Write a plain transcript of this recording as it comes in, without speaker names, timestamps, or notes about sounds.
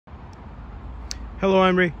Hello,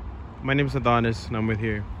 Omri. My name is Adonis, and I'm with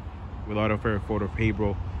Auto Fair Ford of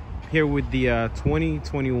April. Here with the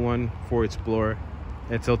 2021 Ford Explorer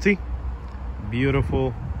XLT.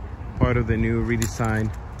 Beautiful, part of the new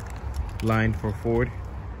redesigned line for Ford.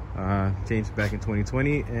 Changed back in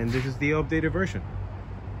 2020, and this is the updated version.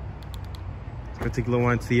 This particular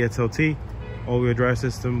one's the XLT, all-wheel drive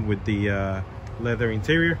system with the leather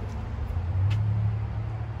interior.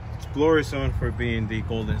 Explorer is known for being the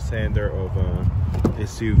golden standard of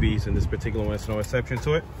SUVs, and this particular one is no exception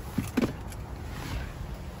to it.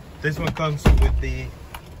 This one comes with the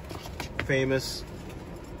famous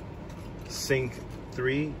Sync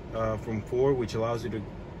 3 from Ford, which allows you to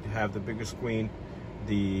have the bigger screen,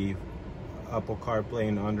 the Apple CarPlay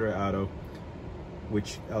and Android Auto,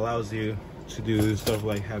 which allows you to do stuff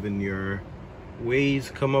like having your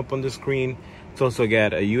Waze come up on the screen. It's also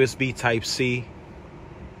got a USB Type-C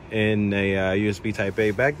and a USB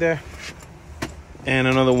Type-A back there, and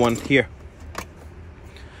another one here.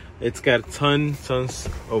 It's got tons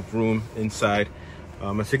of room inside.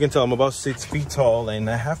 As you can tell, I'm about 6 feet tall, and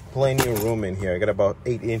I have plenty of room in here. I got about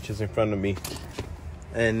 8 inches in front of me.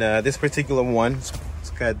 And this particular one, it's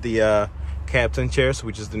got the captain chairs,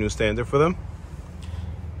 which is the new standard for them.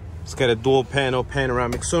 It's got a dual panel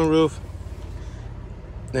panoramic sunroof.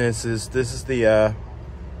 And this is the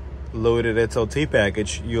loaded XLT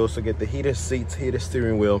package. You also get the heated seats, heated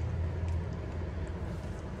steering wheel.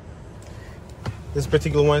 This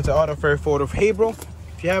particular one is the Auto Fair Ford of April.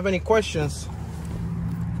 If you have any questions,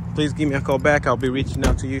 please give me a call back. I'll be reaching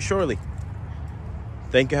out to you shortly.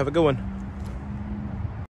 Thank you. Have a good one.